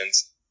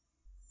functions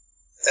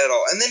at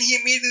all. And then he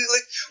immediately,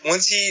 like,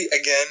 once he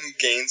again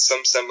gains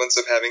some semblance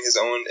of having his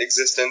own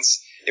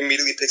existence,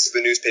 immediately picks up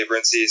the newspaper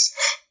and sees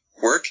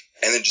work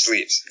and then just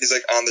leaves. He's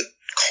like on the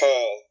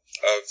call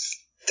of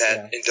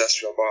that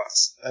industrial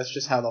boss. That's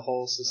just how the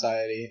whole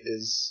society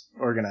is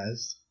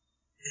organized.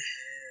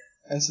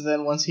 And so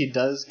then once he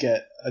does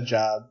get a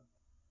job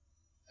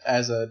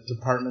as a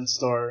department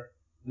store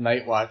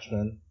night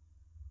watchman,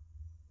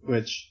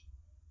 which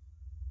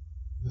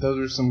those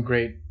are some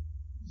great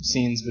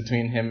scenes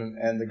between him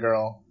and the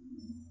girl.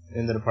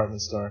 in the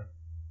department store,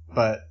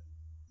 but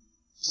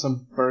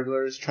some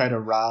burglars try to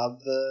rob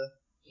the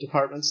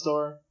department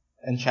store,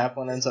 and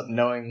Chaplin ends up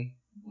knowing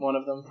one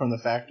of them from the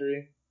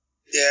factory.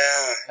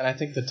 Yeah. And I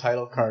think the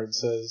title card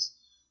says,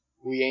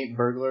 "We ain't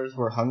burglars,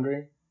 we're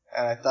hungry."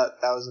 And I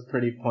thought that was a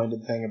pretty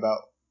pointed thing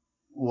about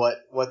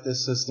what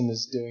this system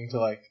is doing to,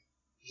 like,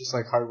 just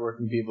like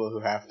hardworking people who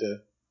have to,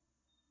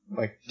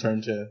 like,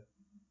 turn to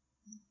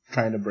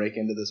trying to break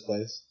into this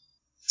place.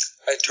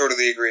 I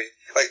totally agree.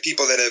 Like,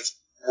 people that have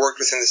worked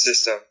within the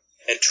system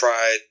and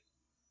tried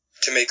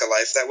to make a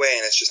life that way,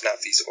 and it's just not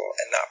feasible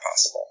and not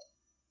possible.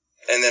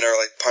 And then are,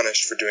 like,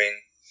 punished for doing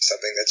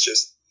something that's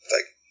just,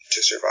 like,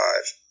 to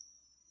survive.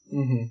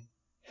 Mm-hmm.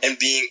 And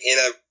being in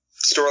a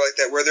store like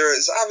that where there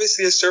is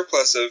obviously a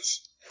surplus of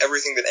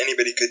everything that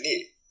anybody could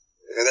need.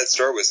 You know, that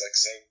store was, like,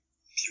 so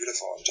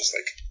beautiful and just,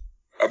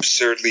 like,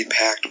 absurdly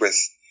packed with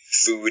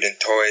food and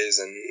toys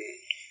and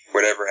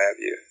whatever have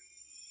you.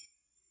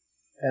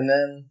 And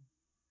then,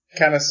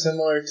 kind of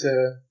similar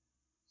to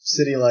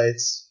City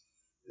Lights,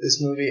 this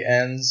movie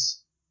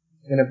ends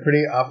in a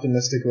pretty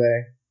optimistic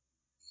way.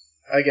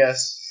 I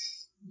guess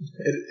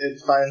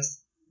it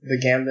finds the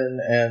Gambin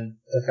and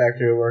the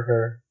factory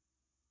worker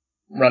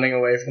running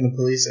away from the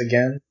police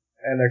again,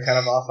 and they're kind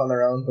of off on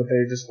their own, but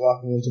they're just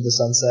walking into the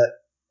sunset,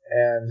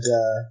 and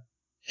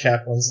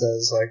Chaplin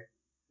says, like,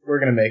 "We're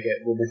gonna make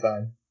it, we'll be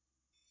fine."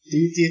 Do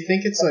you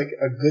think it's, like,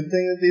 a good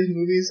thing that these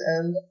movies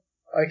end,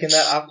 like, in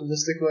that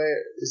optimistic way?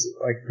 Is it,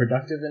 like,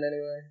 productive in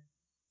any way?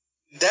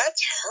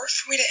 That's hard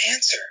for me to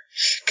answer,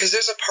 because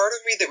there's a part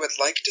of me that would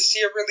like to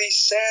see a really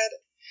sad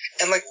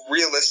and, like,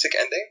 realistic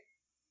ending,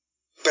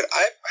 but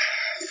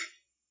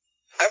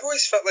I've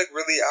always felt like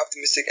really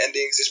optimistic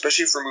endings,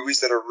 especially for movies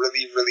that are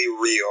really, really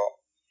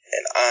real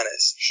and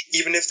honest,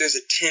 even if there's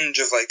a tinge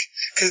of, like,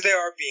 because they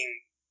are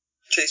being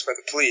chased by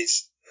the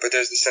police, but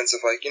there's the sense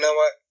of, like, you know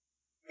what,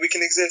 we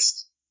can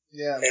exist,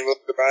 Yeah. and we'll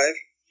survive.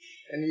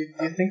 And you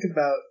think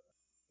about,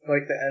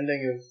 like, the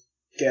ending of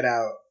Get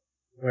Out,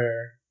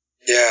 where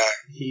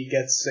he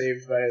gets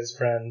saved by his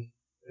friend,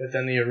 but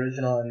then the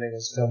original ending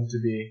was filmed to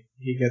be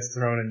he gets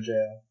thrown in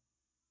jail.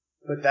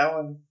 But that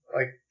one,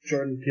 like,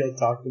 Jordan Peele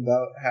talked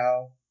about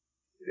how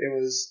it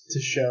was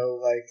to show,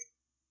 like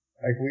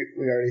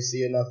we already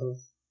see enough of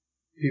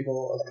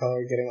people of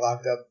color getting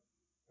locked up.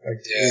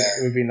 Like,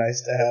 it would be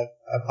nice to have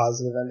a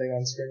positive ending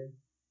on screen.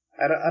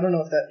 I don't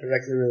know if that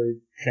directly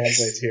really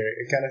translates here.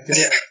 It kind of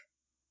feels like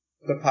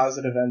the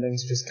positive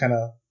endings just kind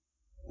of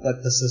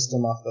let the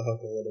system off the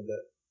hook a little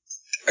bit.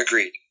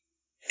 Agreed.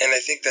 And I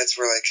think that's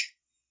where, like,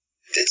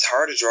 it's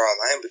hard to draw a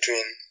line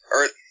between,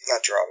 or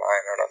not draw a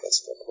line, I don't know if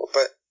that's applicable,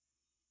 but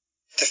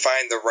to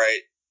find the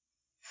right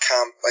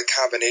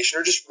combination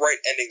or just right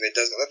ending that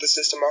doesn't let the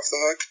system off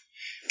the hook,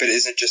 but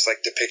isn't just,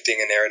 like,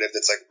 depicting a narrative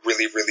that's, like,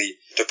 really, really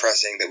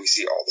depressing that we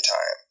see all the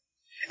time,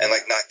 and,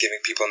 like, not giving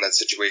people in that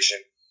situation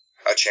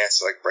a chance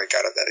to, like, break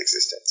out of that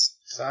existence.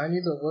 So I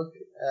need to look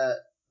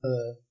at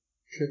the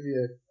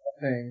trivia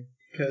thing,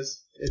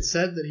 because it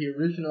said that he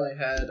originally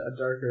had a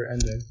darker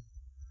ending.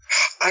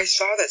 I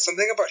saw that.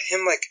 Something about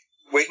him, like,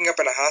 waking up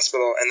in a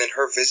hospital and then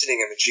her visiting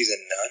him and she's a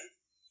nun?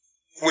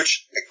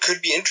 Which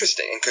could be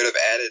interesting and could have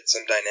added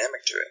some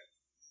dynamic to it.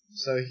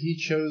 So he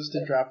chose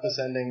to drop this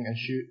ending and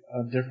shoot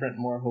a different,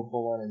 more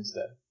hopeful one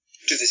instead.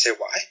 Do they say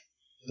why?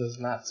 Does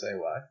not say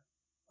why.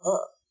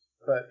 Huh.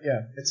 But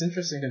yeah, it's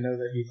interesting to know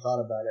that he thought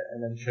about it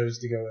and then chose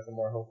to go with a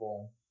more hopeful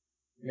one.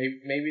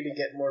 Maybe to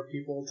get more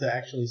people to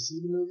actually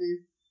see the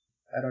movie?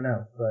 I don't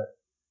know, but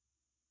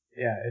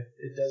yeah,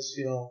 it does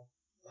feel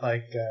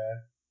like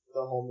the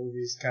whole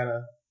movie's kind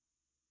of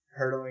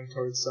hurtling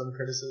towards some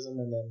criticism,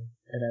 and then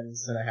it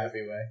ends in a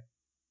happy way.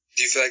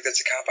 Do you feel like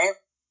that's a cop-out?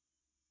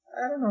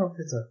 I don't know if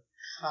it's a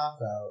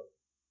cop-out,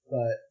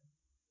 but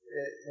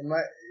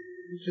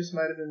it just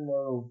might have been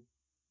more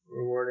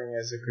rewarding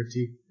as a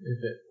critique if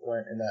it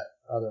went in that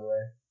other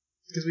way.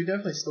 Because we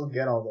definitely still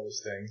get all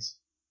those things.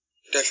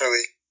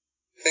 Definitely.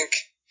 I think,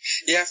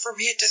 yeah, for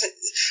me it doesn't,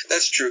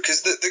 that's true,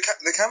 because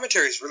the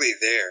commentary is really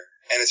there,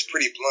 and it's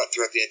pretty blunt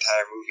throughout the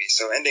entire movie,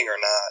 so ending or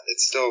not,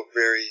 it's still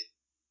very,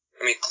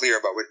 clear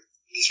about what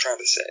he's trying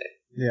to say.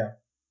 Yeah.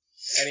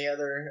 Any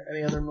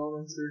other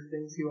moments or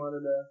things you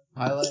wanted to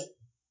highlight?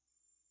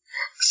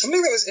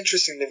 Something that was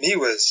interesting to me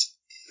was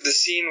the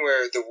scene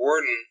where the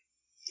warden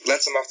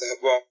lets him off the hook.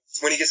 Well,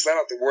 when he gets let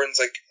out, the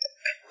warden's like,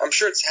 I'm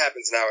sure it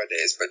happens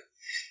nowadays, but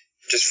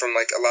just from,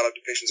 like, a lot of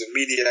depictions of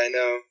media I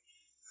know,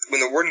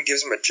 when the warden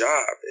gives him a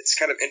job, it's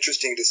kind of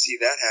interesting to see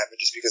that happen,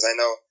 just because I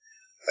know,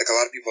 like, a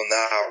lot of people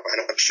now,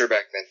 and I'm sure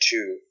back then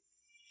too,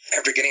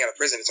 after getting out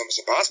of prison, it's almost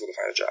impossible to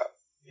find a job.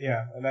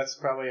 Yeah, and that's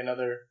probably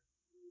another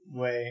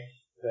way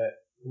that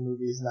the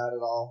movie's not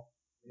at all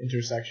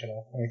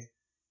intersectional. Like,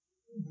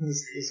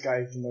 this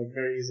guy can, like,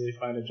 very easily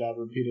find a job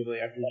repeatedly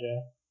after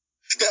jail.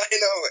 I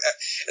know,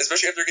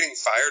 especially after getting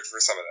fired for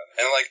some of them.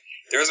 And, like,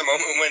 there was a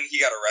moment when he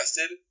got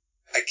arrested,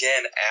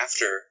 again,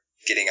 after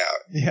getting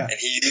out. Yeah.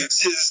 And he used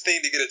his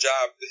thing to get a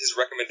job, his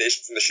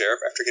recommendation from the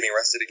sheriff after getting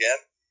arrested again.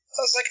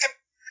 I was like, I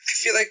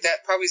feel like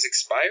that probably is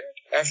expired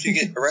after you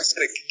get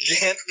arrested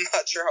again. I'm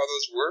not sure how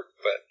those work,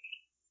 but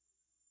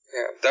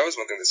Yeah, that was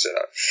one thing that stood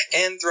out.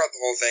 And throughout the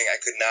whole thing, I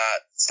could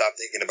not stop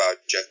thinking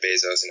about Jeff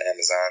Bezos and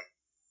Amazon.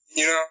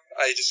 You know,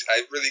 I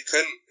really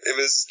couldn't. It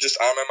was just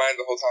on my mind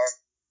the whole time.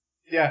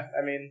 Yeah,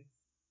 I mean,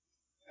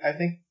 I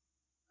think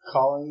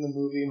calling the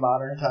movie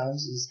Modern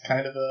Times is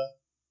kind of a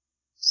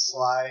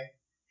sly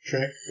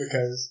trick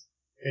because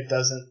it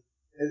doesn't.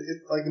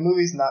 Like the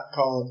movie's not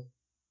called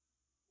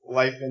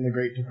Life in the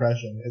Great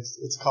Depression.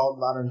 It's called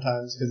Modern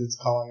Times because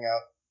it's calling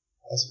out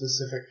a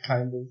specific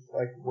kind of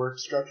like work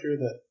structure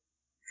that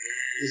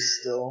is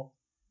still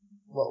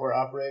what we're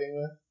operating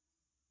with.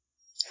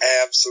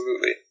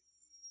 Absolutely.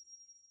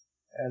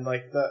 And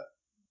like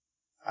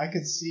I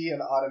could see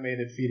an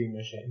automated feeding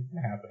machine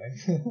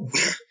happening.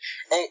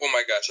 oh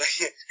my gosh,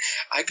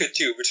 I could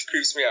too, which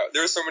creeps me out.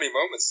 There were so many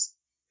moments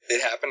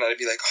it happened, and I'd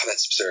be like, oh,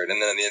 that's absurd,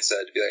 and then on the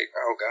inside, I'd be like,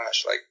 oh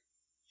gosh, like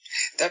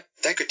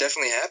that could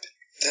definitely happen,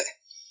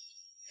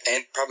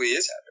 and probably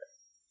is happening.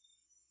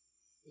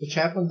 The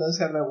chaplain does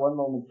have that one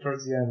moment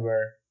towards the end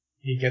where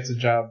he gets a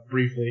job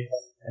briefly,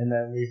 and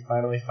then we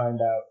finally find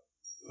out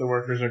the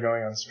workers are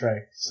going on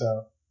strike.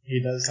 So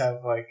he does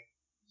have like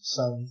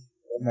some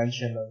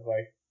mention of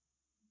like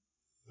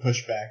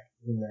pushback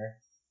in there.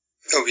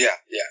 Oh yeah.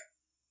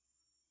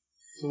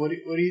 So what do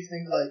you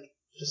think, like,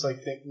 just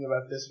like thinking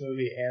about this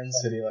movie and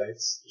City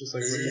Lights, just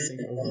like what do you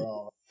think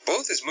overall?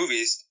 Both his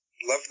movies,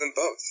 loved them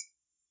both,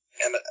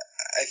 and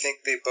I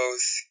think they're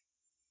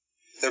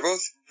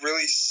both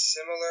really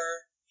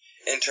similar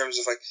in terms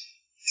of like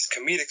his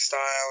comedic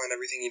style and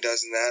everything he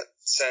does in that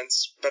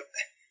sense. But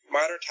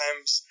Modern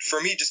Times, for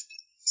me, just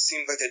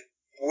seemed like a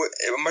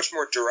much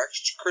more direct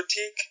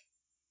critique,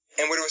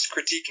 and what it was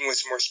critiquing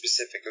was more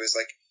specific. It was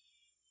like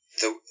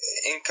the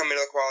income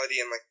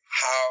inequality and like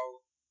how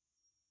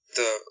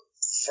the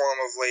form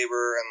of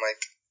labor and like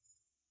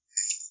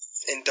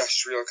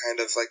industrial kind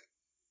of like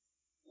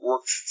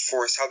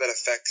workforce, how that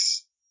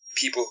affects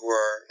people who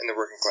are in the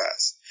working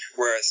class.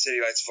 Whereas City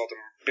Lights felt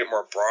a bit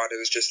more broad. It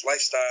was just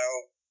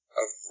lifestyle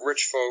of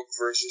rich folk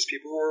versus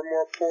people who were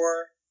more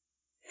poor,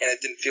 and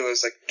it didn't feel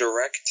as like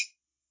direct.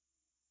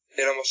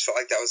 It almost felt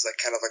like that was like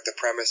kind of like the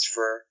premise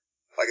for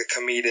like a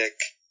comedic,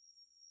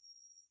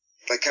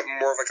 like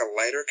more of like a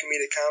lighter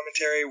comedic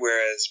commentary,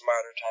 whereas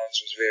Modern Times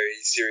was very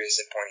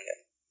serious and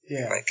poignant.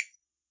 Yeah. Like,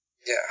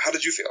 yeah, how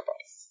did you feel about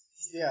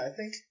it? Yeah, I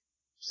think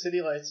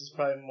City Lights is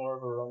probably more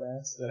of a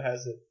romance that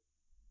has it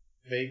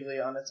vaguely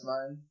on its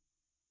mind.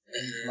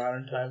 And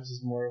Modern Times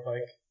is more of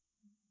like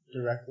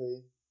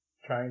directly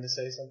trying to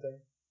say something.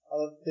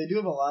 Although they do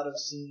have a lot of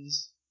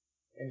scenes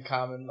in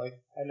common.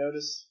 Like I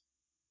noticed,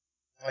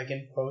 like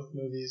in both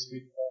movies,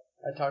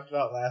 I talked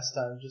about last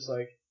time, just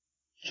like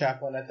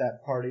Chaplin at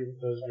that party with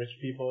those rich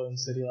people in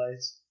City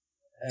Lights,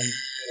 and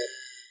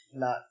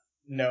not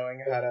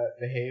knowing how to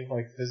behave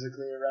like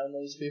physically around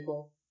those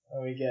people.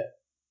 And we get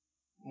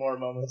more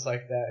moments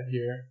like that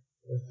here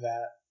with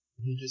that.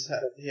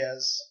 He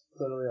has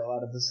clearly a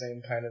lot of the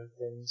same kind of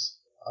things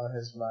on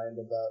his mind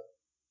about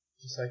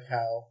just like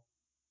how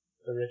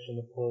the rich and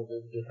the poor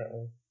live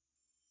differently.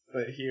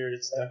 But here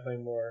it's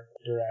definitely more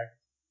direct,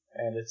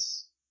 and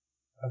it's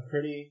a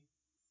pretty,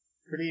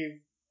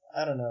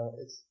 I don't know,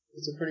 it's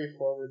a pretty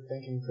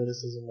forward-thinking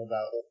criticism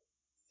about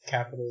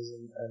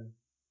capitalism and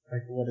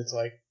like what it's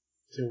like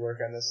to work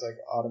on this like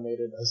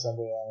automated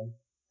assembly line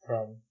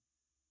from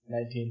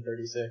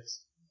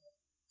 1936.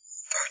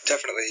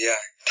 Definitely, yeah.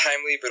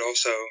 Timely, but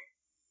also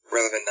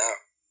relevant now.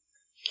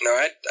 No,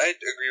 I'd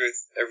agree with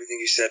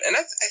everything you said. And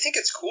I think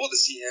it's cool to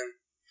see him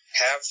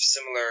have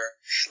similar,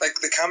 like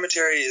the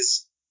commentary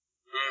is,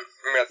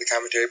 maybe not the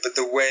commentary, but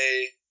the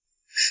way,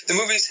 the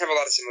movies have a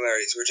lot of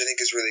similarities, which I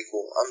think is really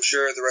cool. I'm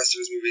sure the rest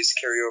of his movies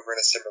carry over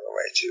in a similar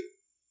way too.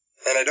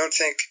 And I don't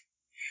think,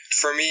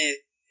 for me,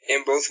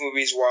 in both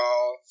movies,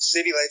 while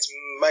City Lights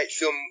might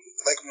feel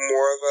like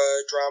more of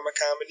a drama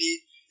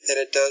comedy than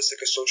it does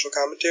like a social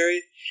commentary,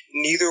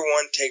 neither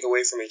one take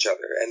away from each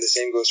other, and the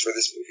same goes for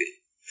this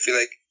movie. I feel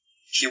like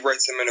he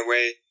writes them in a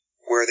way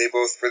where they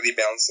both really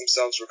balance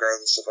themselves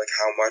regardless of like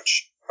how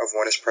much of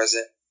one is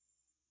present.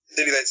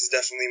 City Lights is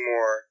definitely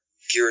more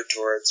geared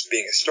towards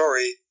being a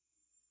story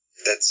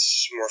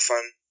that's more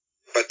fun,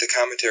 but the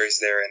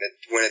commentary's there, and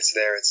when it's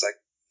there, it's like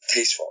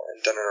tasteful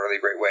and done in a really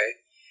great way.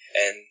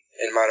 And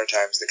in Modern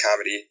Times, the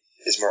comedy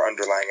is more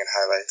underlying and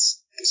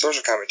highlights the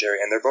social commentary,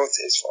 and they're both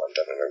tasteful and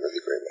done in a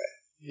really great way.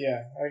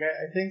 Yeah, like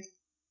I think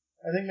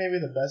maybe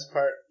the best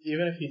part,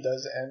 even if he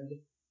does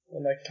end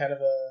in like kind of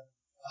a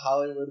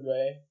Hollywood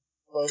way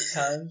both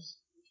times,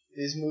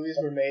 these movies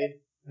were made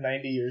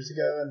 90 years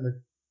ago, and the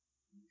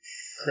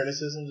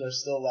criticisms are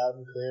still loud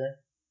and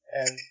clear,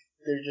 and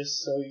they're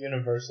just so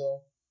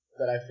universal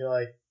that I feel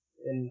like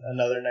in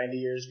another 90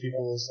 years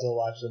people will still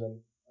watch them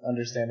and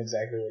understand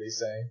exactly what he's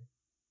saying.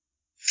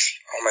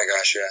 Oh my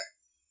gosh, yeah.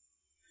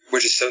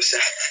 Which is so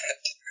sad.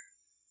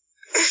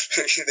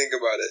 If you think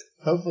about it.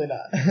 Hopefully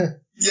not.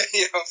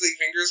 Yeah, hopefully,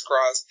 fingers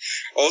crossed.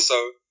 Also,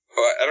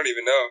 I don't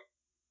even know.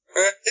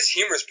 His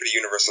humor is pretty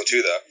universal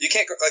too, though. You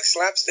can't go, like,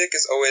 slapstick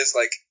is always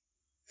like,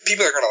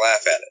 people are gonna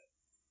laugh at it.